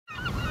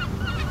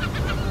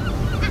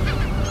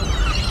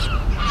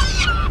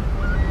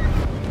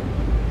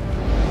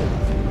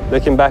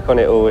Looking back on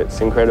it all,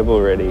 it's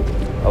incredible, really.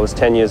 I was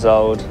 10 years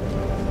old.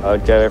 I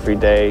would go every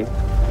day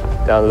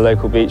down the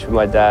local beach with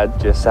my dad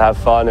just to have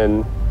fun,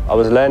 and I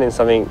was learning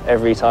something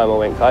every time I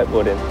went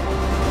kiteboarding.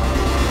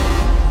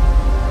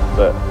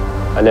 But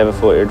I never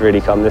thought it would really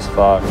come this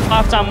far.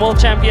 Half-time world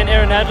champion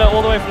Aaron Hadlow,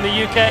 all the way from the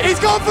UK. He's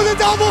gone for the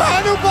double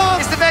handlebar!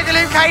 It's the Mega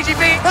Loop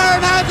KGB!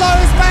 Aaron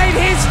Hadlow has made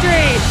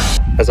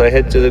history! As I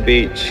head to the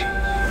beach,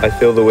 I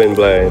feel the wind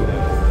blowing.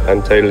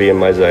 I'm totally in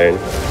my zone,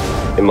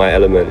 in my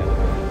element,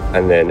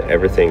 and then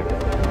everything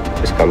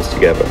just comes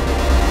together.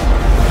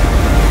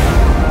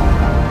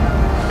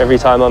 Every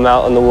time I'm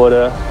out on the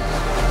water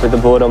with the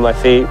board on my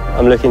feet,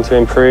 I'm looking to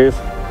improve.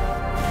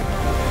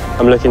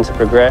 I'm looking to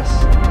progress.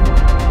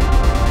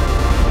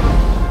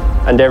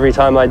 And every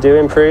time I do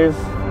improve,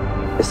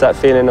 it's that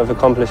feeling of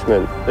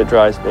accomplishment that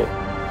drives me.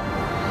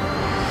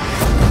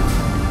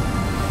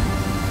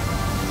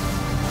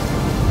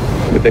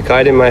 With the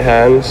kite in my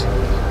hands,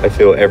 I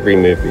feel every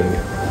movement,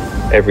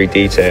 every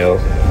detail.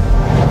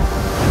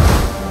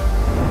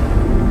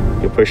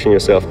 You're pushing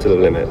yourself to the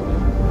limit.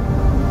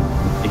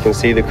 You can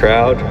see the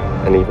crowd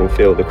and even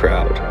feel the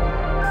crowd.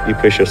 You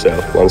push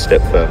yourself one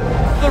step further.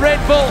 The Red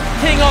Bull,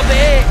 king of the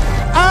air.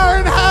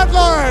 Aaron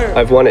Hadlow!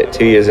 I've won it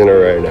 2 years in a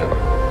row now.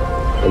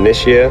 And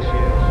this year,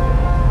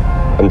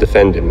 I'm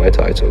defending my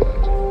title.